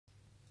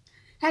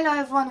Hello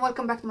everyone,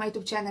 welcome back to my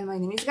YouTube channel. My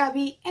name is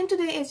Gabi and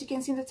today, as you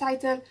can see in the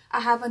title,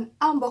 I have an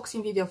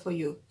unboxing video for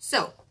you.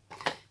 So,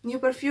 new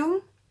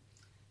perfume,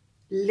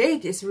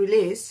 latest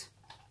release,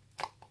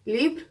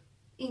 Libre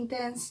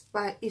Intense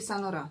by Yves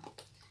Saint Laurent.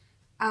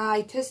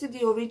 I tested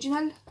the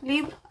original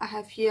Libre. I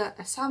have here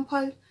a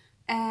sample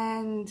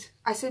and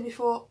I said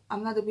before,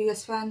 I'm not the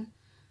biggest fan.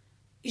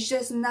 It's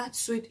just not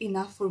sweet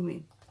enough for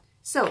me.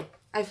 So,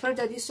 I've heard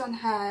that this one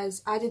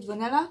has added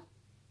vanilla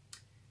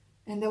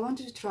and I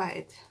wanted to try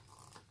it.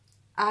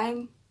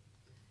 I'm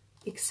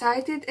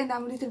excited and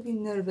I'm a little bit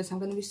nervous. I'm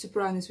gonna be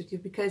super honest with you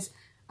because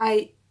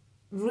I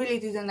really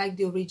didn't like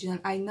the original.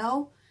 I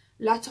know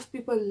lots of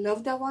people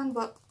love that one,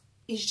 but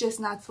it's just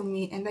not for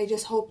me, and I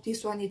just hope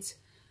this one is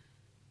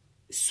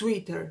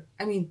sweeter.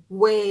 I mean,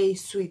 way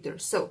sweeter.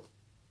 So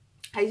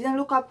I didn't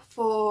look up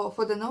for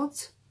the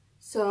notes,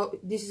 so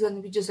this is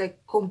gonna be just like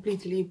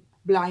completely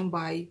blind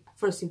by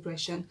first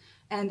impression,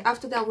 and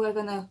after that we're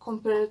gonna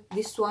compare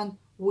this one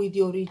with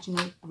the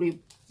original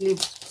Libre.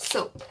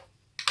 So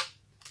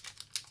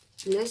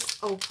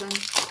let's open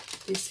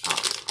this up.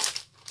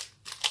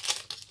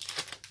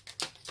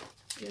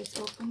 Let's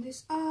open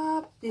this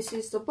up. This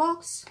is the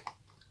box.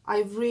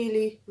 I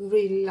really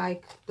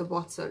like the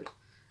bottle.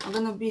 I'm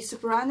gonna be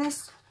super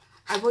honest.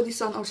 I bought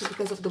this one also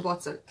because of the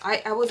bottle.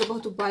 I was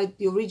about to buy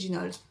the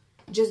original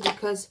just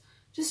because,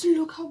 just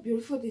look how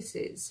beautiful this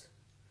is.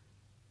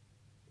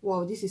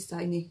 Wow, this is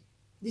tiny.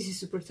 This is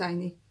super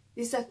tiny.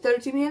 This is a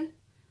 30 ml.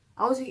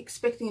 I was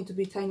expecting it to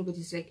be tiny, but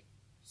it's like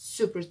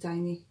super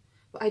tiny.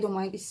 But I don't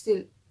mind, it's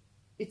still,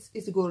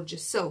 it's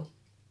gorgeous. So,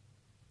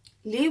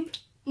 Libre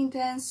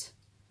Intense,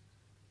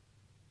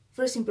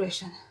 first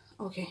impression.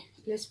 Okay,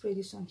 let's spray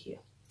this one here.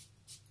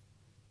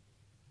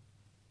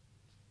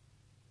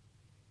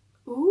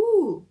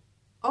 Ooh,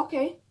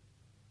 okay.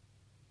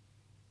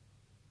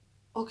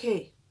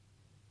 Okay.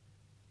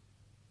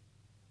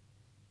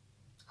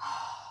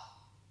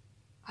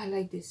 I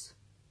like this.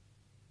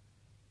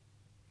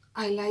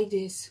 I like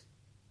this.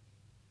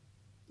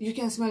 You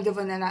can smell the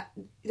vanilla.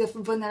 The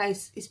vanilla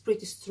is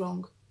pretty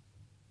strong.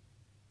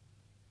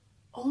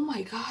 Oh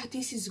my god,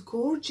 this is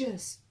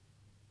gorgeous.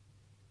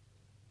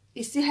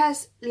 It still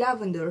has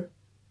lavender.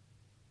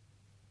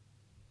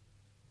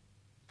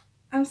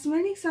 I'm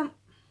smelling some...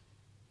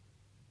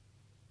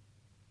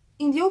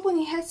 In the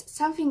opening it has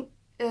something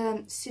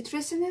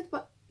citrus in it,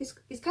 but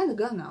it's kind of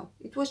gone now.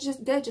 It was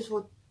just there just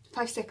for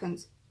 5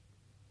 seconds.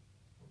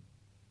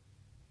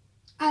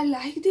 I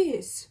like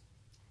this.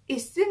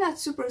 It's still not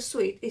super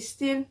sweet. It's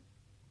still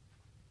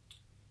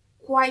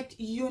quite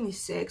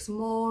unisex,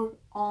 more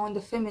on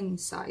the feminine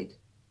side.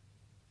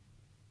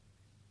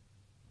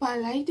 But I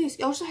like this.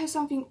 It also has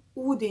something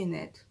woody in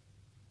it.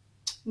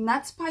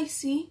 Not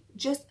spicy,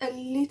 just a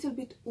little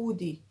bit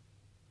woody.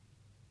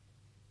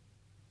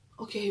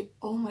 Okay,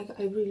 oh my god,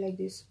 I really like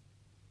this.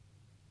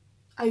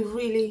 I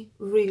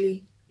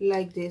really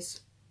like this.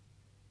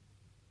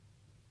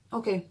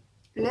 Okay,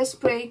 let's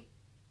spray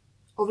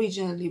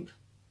original Libre.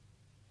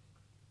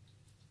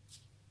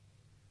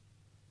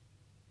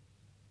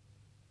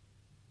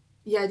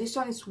 Yeah, this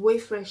one is way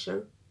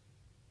fresher.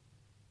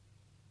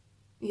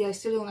 Yeah, I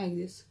still don't like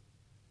this.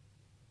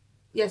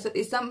 Yeah, so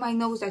it's not my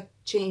nose that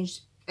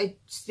changed. I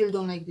still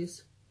don't like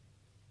this.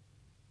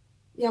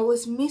 Yeah, I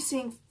was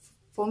missing,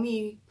 for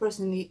me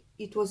personally,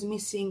 it was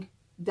missing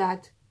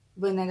that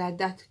vanilla,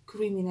 that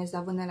creaminess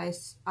that vanilla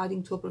is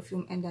adding to a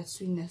perfume, and that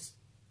sweetness.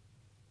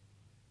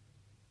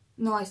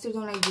 No, I still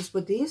don't like this,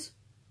 but this,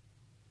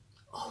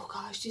 oh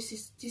gosh, this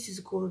is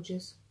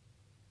gorgeous.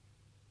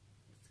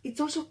 It's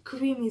also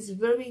creamy. It's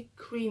very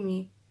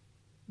creamy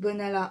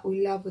vanilla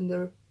with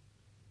lavender.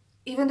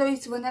 Even though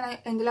it's vanilla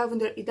and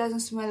lavender, it doesn't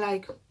smell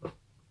like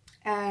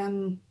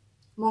Mon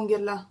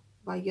Guerlain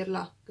by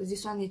Guerlain, because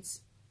this one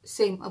it's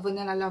same, a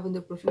vanilla lavender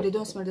perfume. They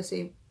don't smell the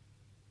same.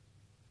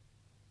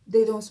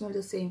 They don't smell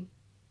the same.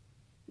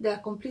 They are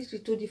completely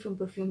two different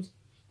perfumes.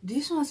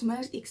 This one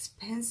smells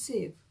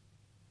expensive.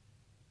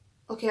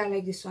 Okay, I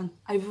like this one.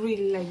 I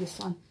really like this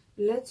one.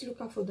 Let's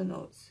look out for the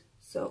notes.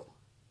 So,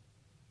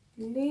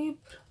 Libre,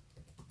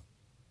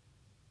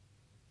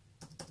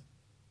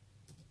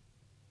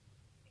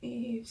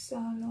 Yves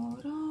Saint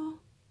Laurent.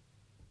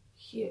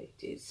 Here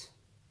it is.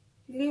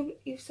 Libre,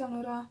 Yves Saint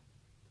Laurent,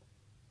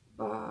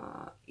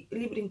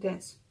 Libre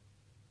Intense.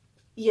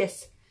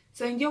 Yes.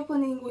 So in the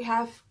opening we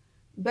have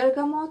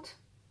bergamot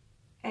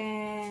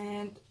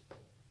and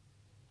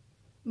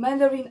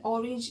mandarin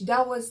orange.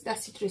 That was that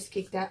citrus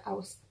kick that I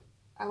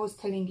was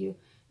telling you.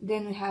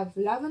 Then we have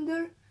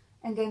lavender,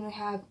 and then we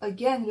have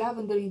again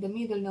lavender in the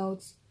middle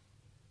notes,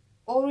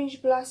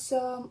 orange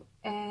blossom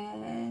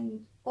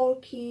and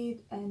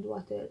orchid, and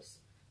what else?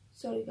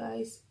 Sorry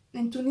guys,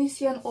 and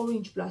Tunisian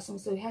orange blossom.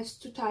 So it has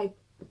two types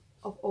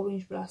of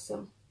orange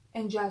blossom,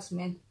 and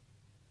jasmine.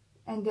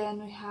 And then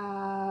we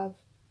have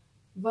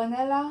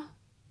vanilla,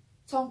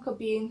 tonka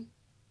bean,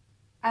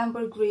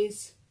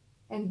 ambergris,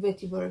 and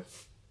vetiver.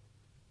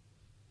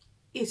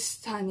 It's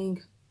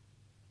stunning.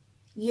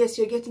 Yes,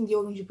 you're getting the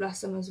orange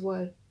blossom as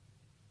well.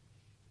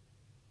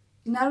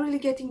 Not really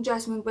getting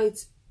jasmine, but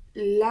it's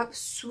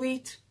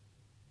sweet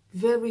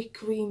very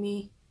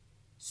creamy,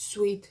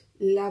 sweet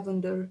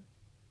lavender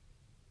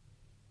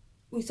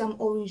with some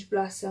orange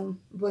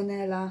blossom,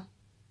 vanilla.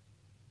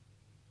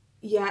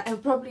 Yeah,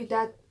 and probably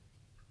that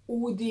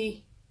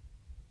woody,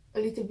 a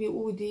little bit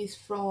woody is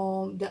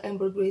from the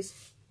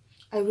ambergris.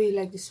 I really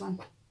like this one.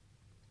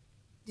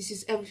 This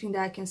is everything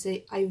that I can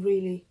say. I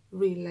really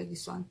like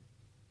this one.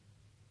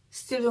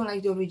 Still don't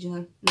like the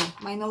original. No,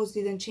 my nose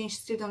didn't change.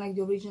 Still don't like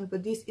the original,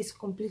 but this is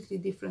completely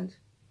different.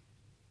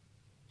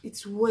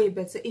 It's way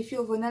better. If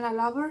you're a vanilla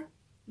lover,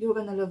 you're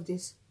gonna love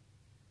this.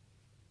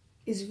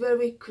 It's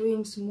very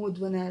cream smooth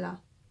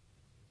vanilla.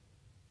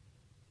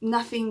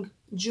 Nothing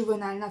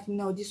juvenile, nothing.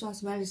 No, this one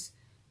smells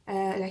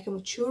like a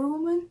mature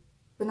woman,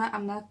 but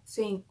I'm not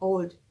saying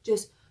old,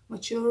 just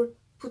mature,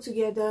 put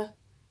together,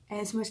 and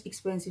it smells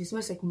expensive. It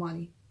smells like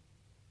money.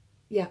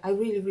 Yeah, I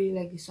really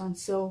like this one.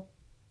 So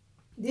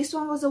this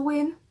one was a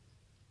win.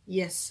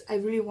 Yes, I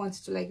really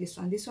wanted to like this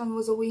one. This one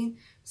was a win.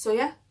 So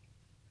yeah,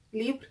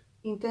 Libre,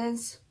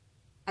 Intense.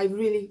 I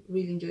really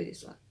enjoyed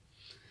this one.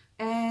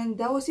 And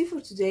that was it for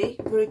today.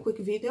 Very quick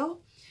video.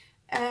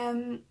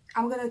 I'm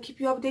gonna keep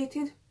you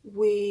updated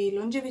with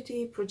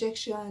longevity,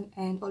 projection,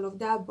 and all of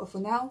that. But for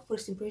now,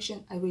 first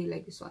impression, I really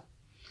like this one.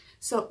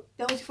 So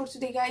that was it for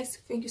today, guys.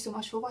 Thank you so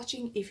much for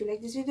watching. If you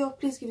like this video,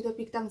 please give it a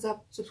big thumbs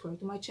up, subscribe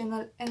to my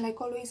channel, and like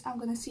always, I'm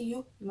gonna see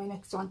you in my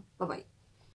next one. Bye bye.